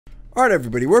Alright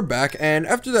everybody, we're back, and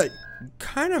after that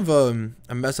kind of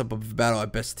a mess up of a battle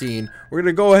at Bestine, we're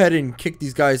gonna go ahead and kick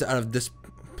these guys out of this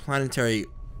planetary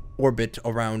orbit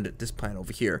around this planet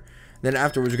over here. Then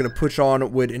afterwards we're gonna push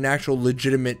on with an actual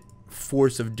legitimate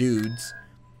force of dudes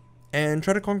and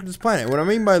try to conquer this planet. What I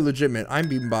mean by legitimate, I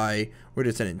mean by we're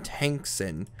just sending tanks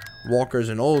and walkers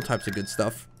and all types of good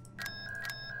stuff.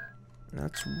 And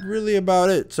that's really about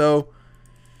it. So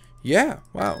yeah,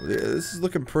 wow, this is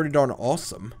looking pretty darn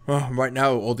awesome. Right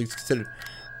now, all things considered.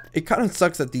 It kind of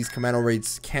sucks that these commando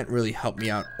raids can't really help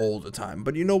me out all the time.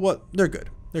 But you know what? They're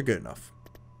good. They're good enough.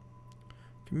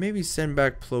 Can maybe send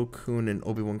back Plo Koon and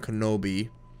Obi-Wan Kenobi.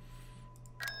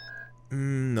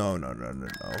 No.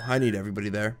 I need everybody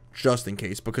there. Just in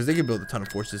case. Because they can build a ton of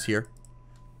forces here.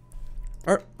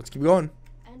 Alright, let's keep going.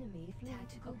 Enemy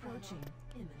tactical approaching.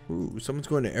 Ooh, someone's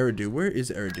going to Eridu. Where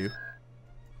is Eridu?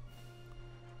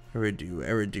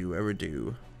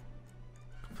 Eridu.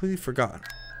 Completely forgot.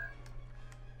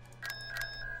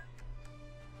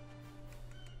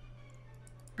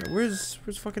 Where's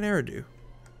fucking Eridu?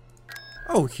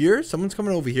 Oh, here? Someone's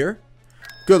coming over here?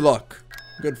 Good luck.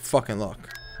 Good fucking luck.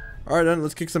 Alright then,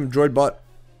 let's kick some droid butt.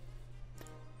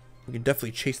 We can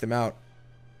definitely chase them out.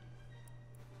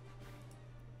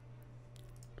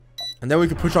 And then we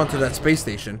can push on to that space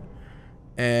station.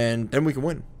 And then we can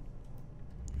win.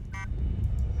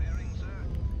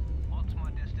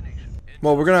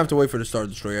 Well, we're gonna have to wait for the Star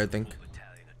Destroyer, I think.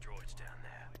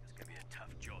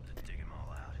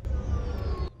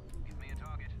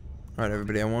 Alright,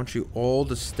 everybody, I want you all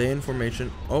to stay in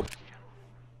formation. Oh.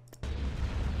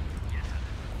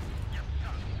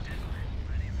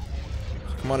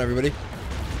 Come on, everybody.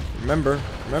 Remember.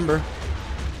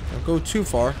 Don't go too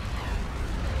far.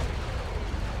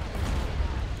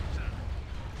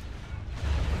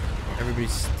 Everybody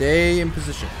stay in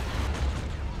position.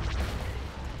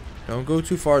 Don't go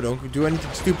too far. Don't do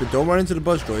anything stupid. Don't run into the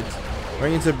buzz droids.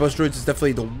 Running into the buzz droids is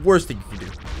definitely the worst thing you can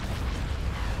do.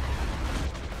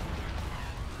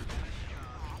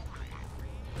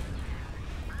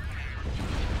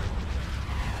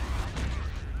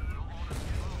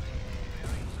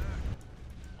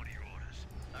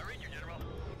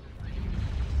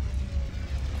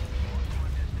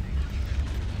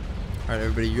 Alright,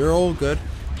 everybody, you're all good.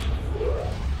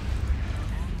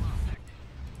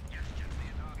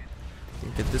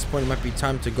 At this point, it might be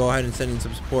time to go ahead and send in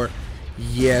some support.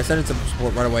 Yeah, send in some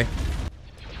support right away.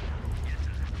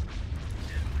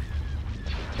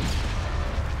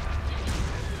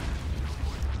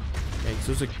 Okay,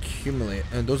 so those accumulate.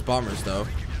 And those bombers, though,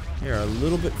 they are a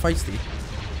little bit feisty.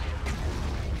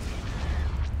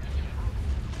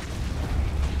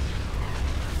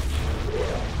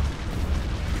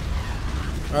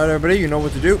 Alright, everybody, you know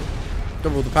what to do.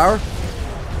 Double the power.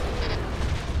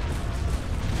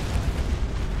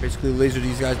 Basically laser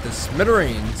these guys to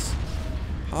smithereens.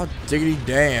 Hot diggity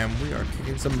damn, we are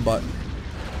kicking some butt.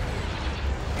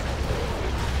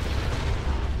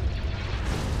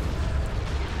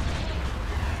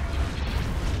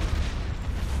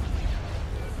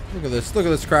 Look at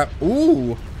this crap.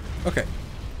 Ooh. Okay.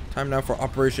 Time now for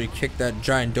Operation Kick That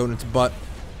Giant Donut's butt.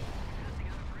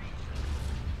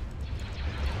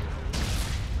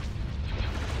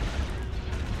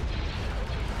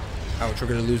 Ouch, we're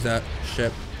gonna lose that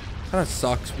ship. Kinda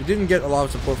sucks. We didn't get a lot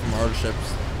of support from our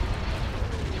ships.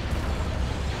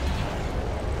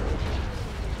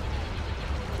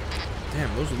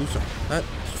 Damn, that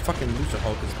fucking Lucer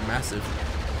Hulk is massive.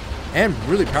 And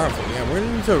really powerful. Yeah, we're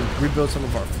gonna need to rebuild some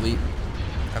of our fleet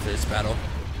after this battle.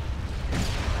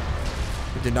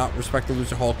 We did not respect the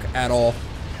Lucer Hulk at all.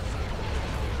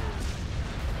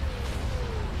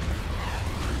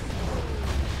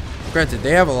 Granted,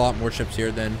 they have a lot more ships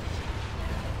here than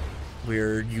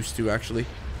we're used to, actually.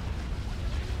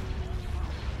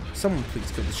 Someone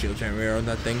please kill the shield generator on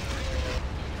that thing.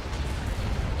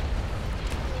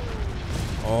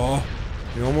 Oh,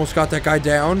 we almost got that guy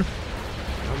down.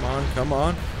 Come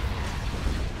on.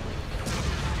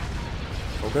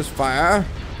 Focus fire.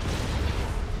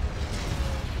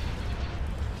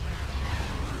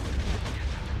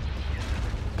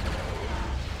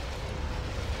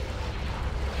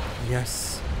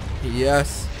 Yes.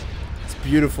 It's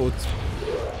beautiful. It's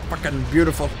fucking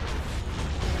beautiful.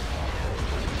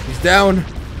 He's down.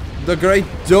 The great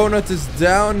donut is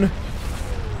down.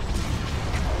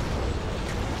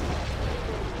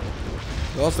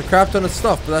 We lost a crap ton of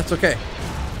stuff, but that's okay.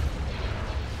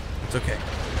 It's okay.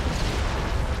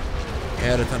 I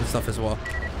had a ton of stuff as well.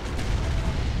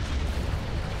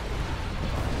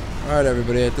 Alright,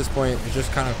 everybody. At this point, it's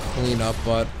just kind of clean up,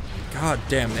 but god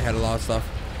damn, they had a lot of stuff.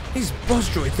 These buzz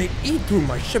droids, they eat through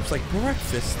my ships like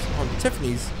breakfast on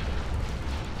Tiffany's.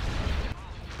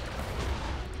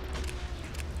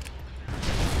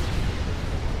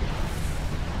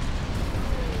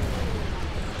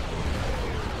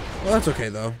 Well, that's okay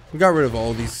though. We got rid of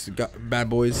all these bad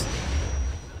boys.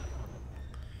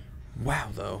 Wow,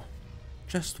 though.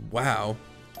 Just wow.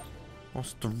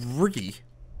 Almost 3.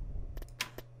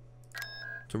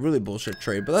 It's a really bullshit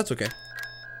trade, but that's okay.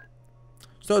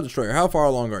 Star Destroyer, how far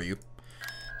along are you?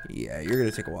 Yeah, you're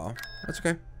gonna take a while. That's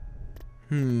okay.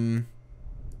 Well,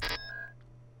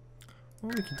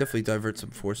 we can definitely divert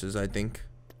some forces, I think.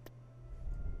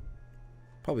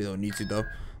 Probably don't need to, though.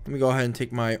 Let me go ahead and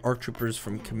take my ARC troopers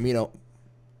from Camino.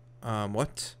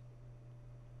 What?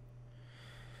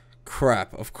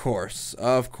 Crap, of course.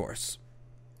 Of course.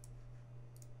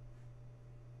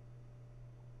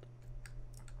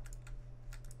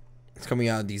 It's coming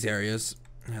out of these areas.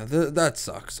 Yeah, that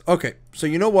sucks. Okay, so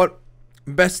you know what?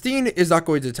 Bastine is not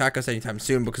going to attack us anytime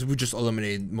soon because we just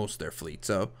eliminated most of their fleet.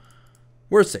 So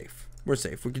we're safe. We're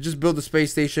safe. We could just build a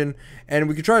space station and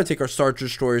we could try to take our Star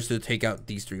Destroyers to take out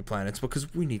these 3 planets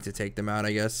because we need to take them out,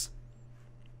 I guess.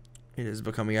 It is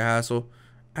becoming a hassle.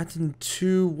 Atten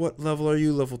 2, what level are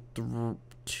you? Level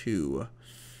 2.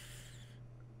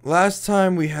 Last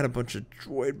time we had a bunch of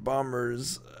droid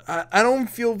bombers. I don't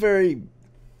feel very,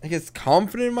 I guess,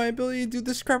 confident in my ability to do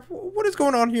this crap. What is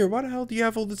going on here? Why the hell do you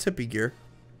have all this hippie gear?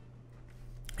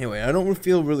 Anyway, I don't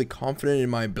feel really confident in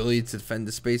my ability to defend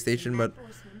the space station, but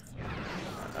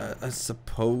I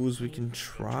suppose we can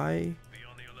try.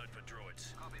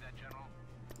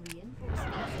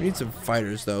 We need some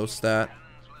fighters, though, stat.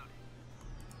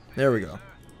 There we go.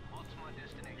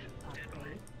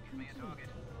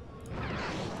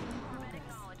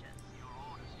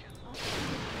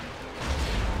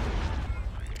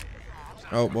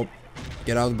 Oh, well,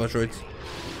 get out of the battledroids.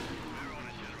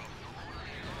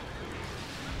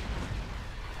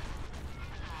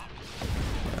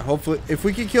 Yeah, hopefully, if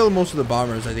we can kill most of the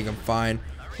bombers, I think I'm fine.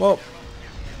 Well,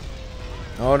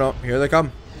 oh no, here they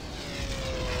come.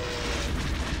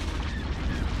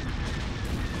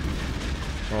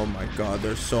 Oh my god,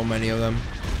 there's so many of them.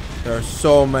 There are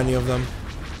so many of them.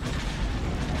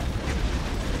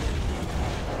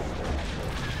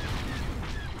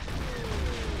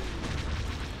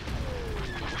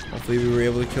 Hopefully we were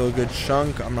able to kill a good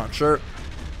chunk. I'm not sure.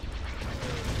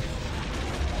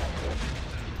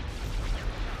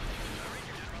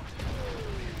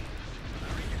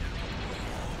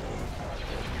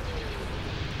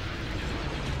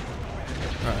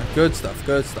 Alright, good stuff,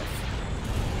 good stuff.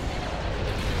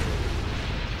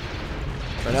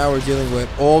 But now we're dealing with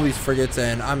all these frigates,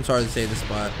 and I'm sorry to say this,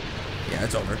 but yeah,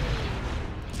 it's over.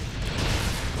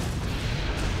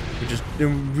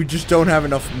 We just don't have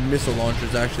enough missile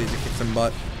launchers actually to kick some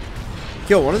butt.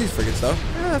 Kill one of these frigates though.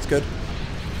 Yeah, that's good.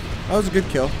 That was a good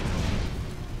kill.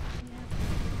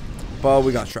 But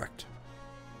we got tracked.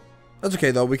 That's okay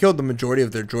though. We killed the majority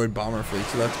of their droid bomber fleet,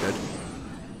 so that's good.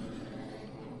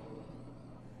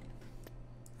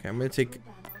 Okay, I'm gonna take.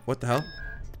 What the hell?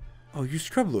 Oh, you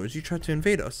scrub lords! You tried to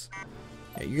invade us.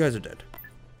 Yeah, you guys are dead.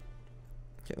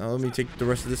 Okay, now let me take the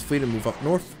rest of this fleet and move up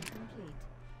north.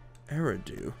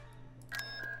 Eridu.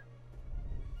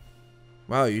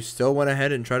 Wow, you still went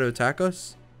ahead and tried to attack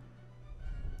us?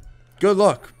 Good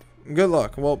luck. Good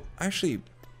luck. Well, actually,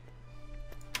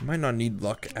 I might not need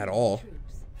luck at all.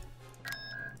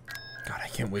 God, I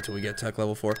can't wait till we get tech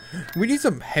level 4. We need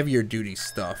some heavier duty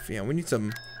stuff. Yeah, we need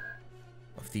some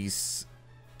of these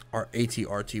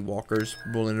AT-RT walkers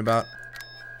rolling about.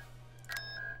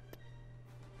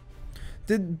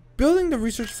 Did building the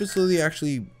research facility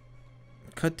actually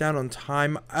cut down on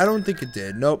time? I don't think it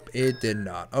did. Nope, it did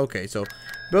not. Okay, so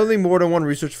building more than one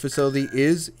research facility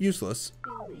is useless.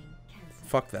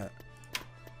 Fuck that.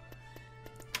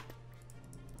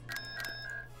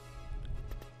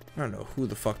 I don't know who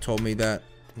the fuck told me that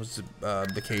was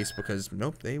the case, because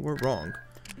nope, they were wrong.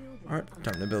 Alright,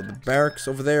 time to build the barracks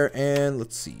over there, and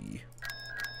let's see.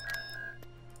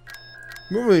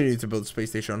 We really need to build a space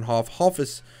station on Hoth. Hoth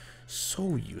is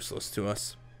so useless to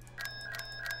us.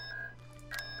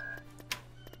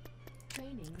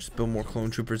 Just build more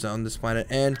clone troopers on this planet,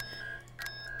 and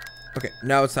okay,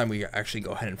 now it's time we actually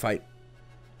go ahead and fight.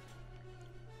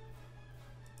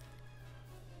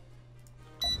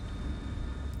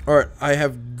 Alright, I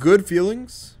have good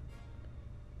feelings.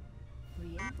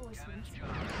 We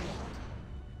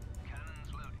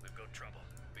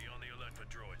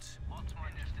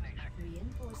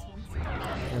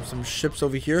have some ships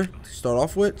over here to start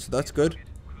off with, so that's good.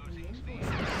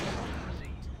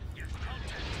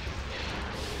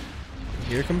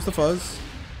 Here comes the fuzz.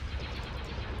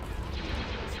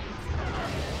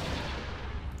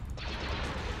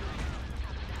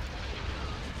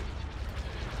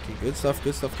 Okay, good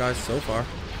stuff, guys, so far.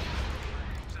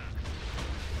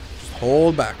 Just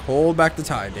hold back the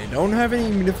tide. They don't have any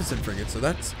magnificent frigates, so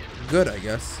that's good, I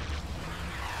guess.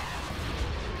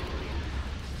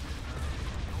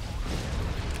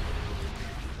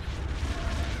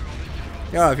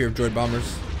 Get out of here, droid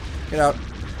bombers. Get out.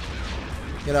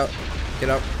 Get out. Get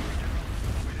out.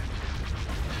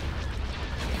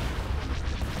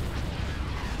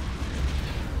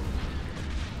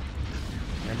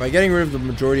 And by getting rid of the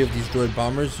majority of these droid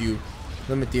bombers, you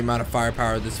limit the amount of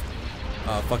firepower this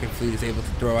fucking fleet is able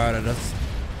to throw out at us.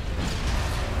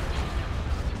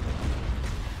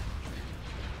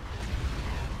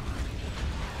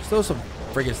 Still some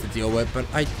frigates to deal with, but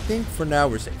I think for now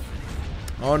we're safe.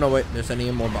 Oh no, wait, they're sending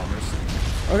in more bombers.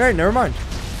 Okay, never mind.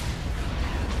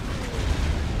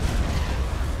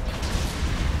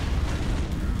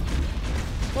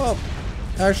 Well,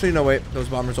 actually, no, wait, those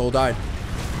bombers all died.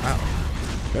 Wow.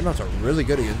 Dreadnoughts are really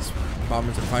good against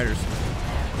bombers and fighters.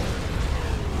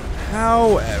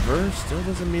 However, still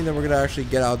doesn't mean that we're going to actually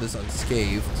get out of this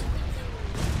unscathed.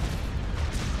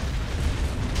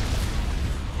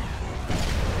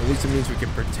 At least it means we can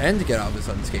pretend to get out of this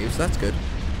unscathed, so that's good.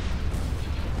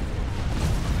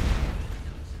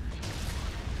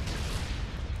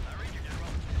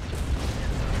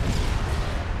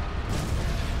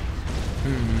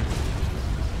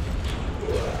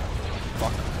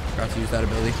 Fuck. Forgot to use that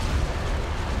ability.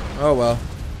 Oh well.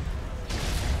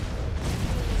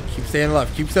 Keep staying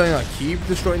alive. Keep staying alive. Keep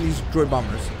destroying these droid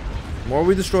bombers. The more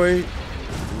we destroy,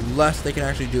 the less they can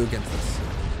actually do against us.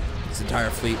 This entire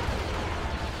fleet.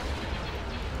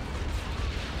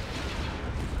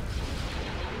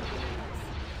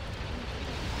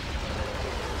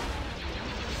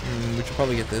 We should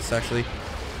probably get this actually.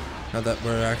 Now that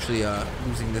we're actually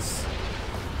using this.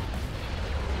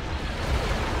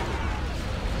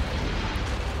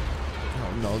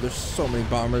 Oh no, there's so many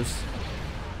bombers.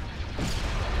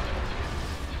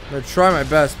 I'm gonna try my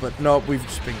best, but nope, we've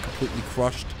just been completely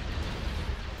crushed.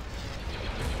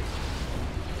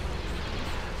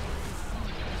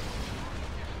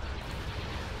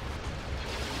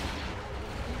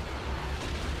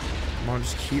 Come on,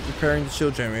 just keep repairing the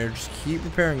shield generator. Just keep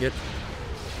repairing it.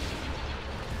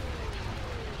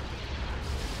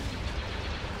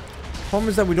 Problem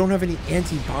is that we don't have any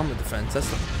anti-bomber defense.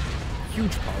 That's a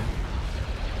huge problem.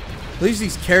 At least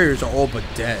these carriers are all but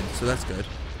dead, so that's good.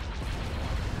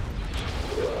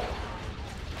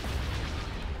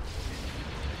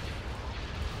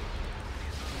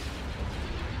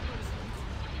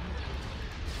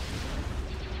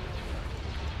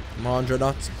 Come on,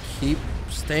 Dreadnoughts. Keep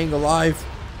staying alive.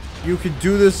 You can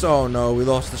do this. Oh no, we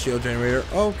lost the shield generator.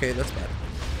 Okay, that's bad.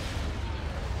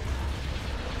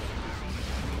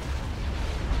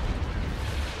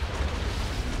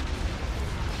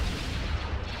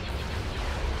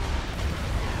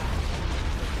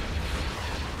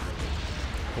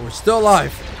 But we're still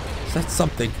alive. So that's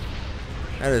something.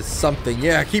 That is something.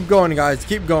 Yeah, keep going, guys.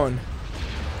 Keep going.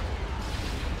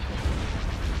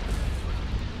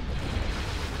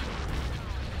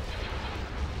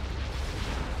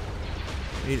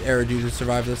 We need Eridu to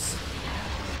survive this.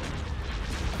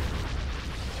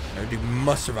 Eridu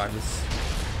must survive this.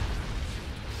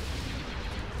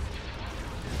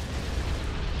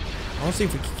 Honestly,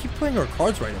 if we keep playing our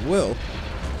cards right, it will.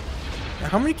 Now,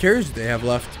 how many carriers do they have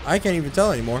left? I can't even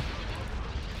tell anymore.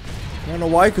 I don't know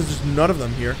why, because there's none of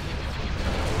them here.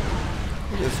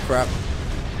 Look at this crap.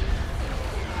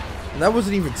 And that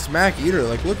wasn't even smack either.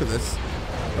 Like, look at this.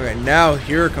 Okay, now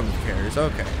here comes the carriers.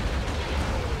 Okay.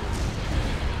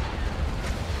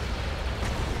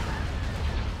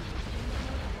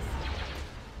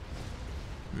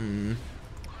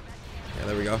 Yeah,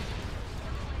 there we go.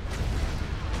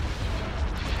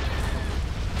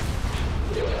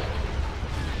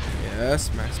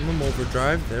 Yes, maximum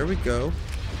overdrive. There we go.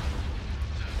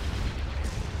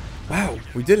 Wow,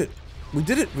 we did it. We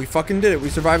did it. We fucking did it. We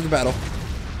survived the battle.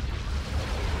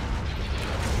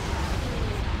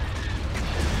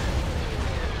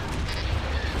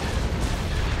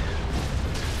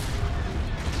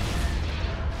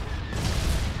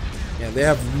 Yeah, they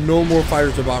have no more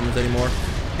fighters or bombers anymore.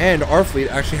 And our fleet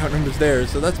actually outnumbers theirs,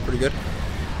 so that's pretty good.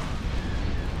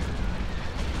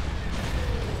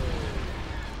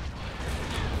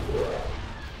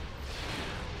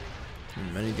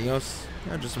 Anything else?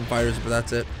 Yeah, just some fighters, but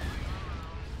that's it.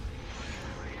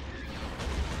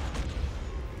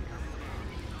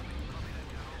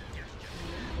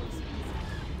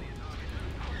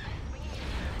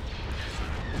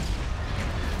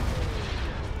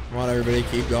 Come on, everybody,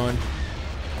 keep going.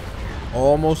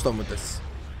 Almost done with this.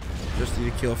 Just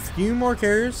need to kill a few more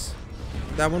carriers.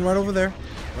 That one right over there,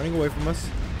 running away from us.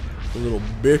 The little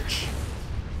bitch.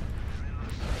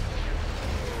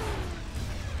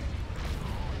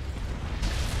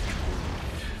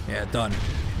 Yeah, done.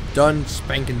 Done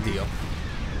spanking deal.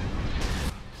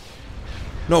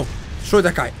 No, destroy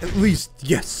that guy. At least,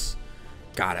 yes.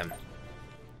 Got him.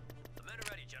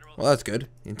 Well, that's good.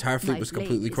 The entire fleet was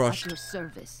completely crushed.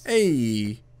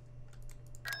 Hey.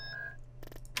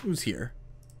 Who's here?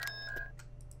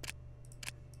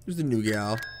 Who's the new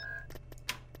gal?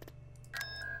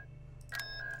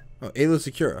 Oh, Ayla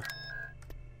Secura.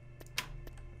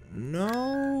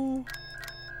 No.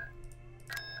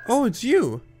 Oh, it's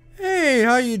you. Hey,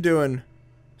 how you doing,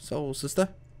 soul sister?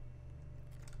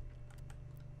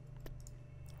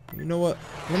 You know what?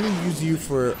 Let me use you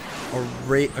for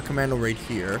a commando raid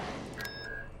here.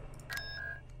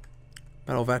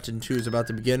 Battle of Action 2 is about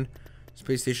to begin.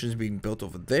 Space station is being built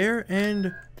over there,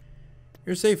 and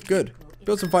you're safe. Good.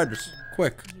 Build some fighters,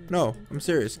 quick. No, I'm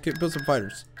serious. Build some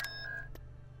fighters.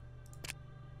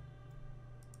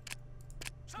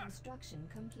 Construction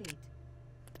complete.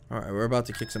 Alright, we're about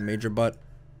to kick some major butt.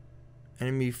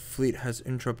 Enemy fleet has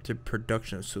interrupted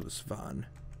production of Sulisvan.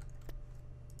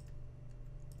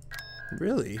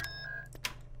 Really?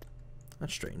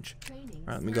 That's strange.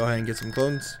 Alright, let me go ahead and get some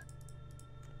clones.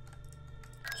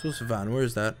 Sulisvan, where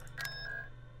is that?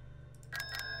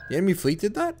 The enemy fleet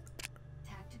did that?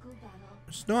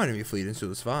 There's no enemy fleet in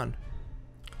Sulisvan.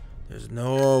 There's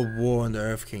no war in the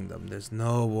Earth Kingdom. There's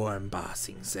no war in Ba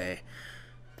Sing Se.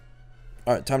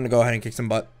 Alright, time to go ahead and kick some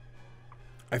butt.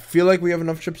 I feel like we have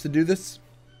enough ships to do this.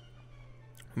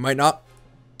 Might not.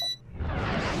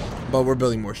 But we're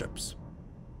building more ships.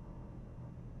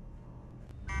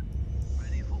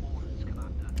 Ready for orders,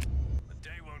 Commander. The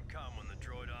day won't come when the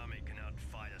droid army can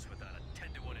outfight us without a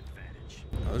 10-to-1 advantage.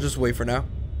 I'll just wait for now.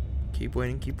 Keep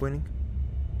waiting, keep waiting.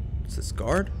 Is this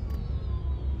guard?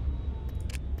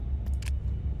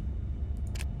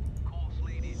 Course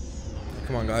leading.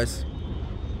 Come on, guys.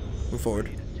 Move forward.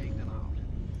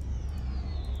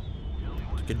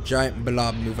 Like a giant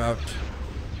blob move out.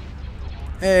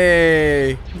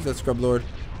 Hey! Who's that scrub lord?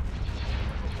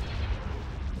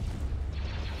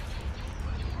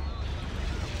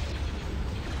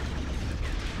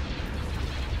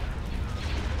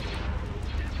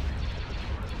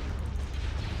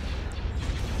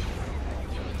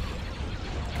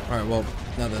 Alright, well,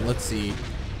 now then, let's see.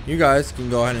 You guys can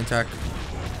go ahead and attack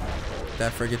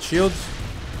that frigate shields.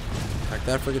 Attack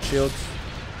that frigate shields.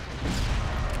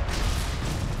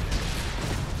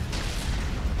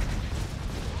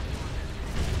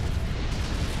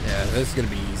 Yeah, this is gonna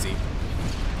be easy.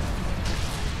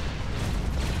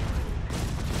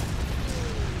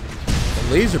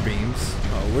 The laser beams.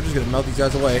 Oh, we're just gonna melt these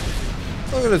guys away.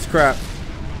 Look at this crap.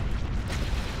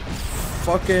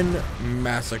 Fucking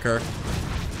massacre.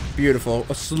 Beautiful.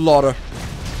 A slaughter.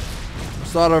 A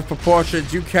slaughter of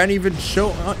proportions you can't even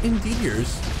show in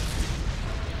theaters.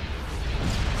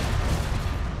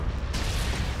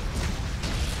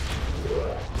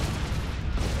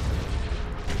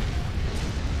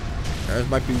 Theirs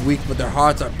might be weak, but their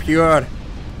hearts are pure.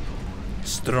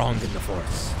 Strong in the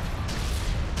force.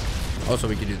 Also,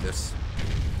 we can do this.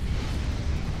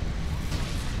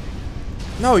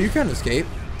 No, you can't escape.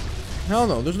 Hell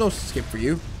no, there's no escape for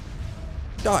you.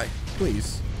 Die,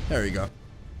 please. There you go.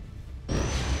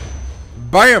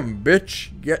 Bam,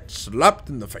 bitch. Get slapped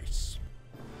in the face.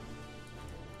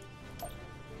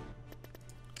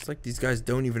 It's like these guys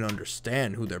don't even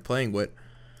understand who they're playing with.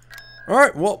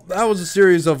 Alright, well, that was a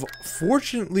series of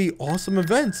fortunately awesome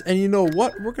events. And you know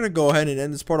what? We're going to go ahead and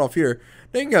end this part off here.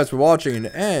 Thank you guys for watching.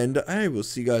 And I will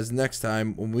see you guys next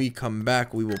time. When we come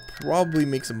back, we will probably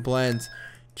make some plans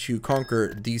to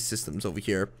conquer these systems over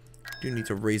here. Do need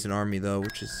to raise an army though,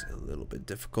 which is a little bit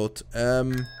difficult.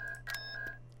 Well,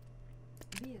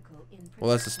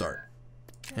 that's the start.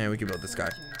 And we can build this guy.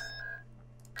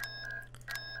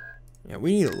 Yeah,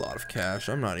 we need a lot of cash.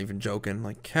 I'm not even joking.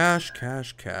 Like, cash,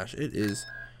 cash, cash. It is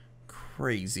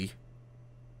crazy.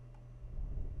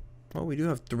 Well, we do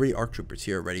have 3 ARC troopers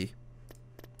here already.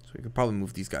 So we could probably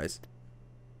move these guys.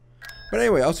 But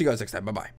anyway, I'll see you guys next time. Bye-bye.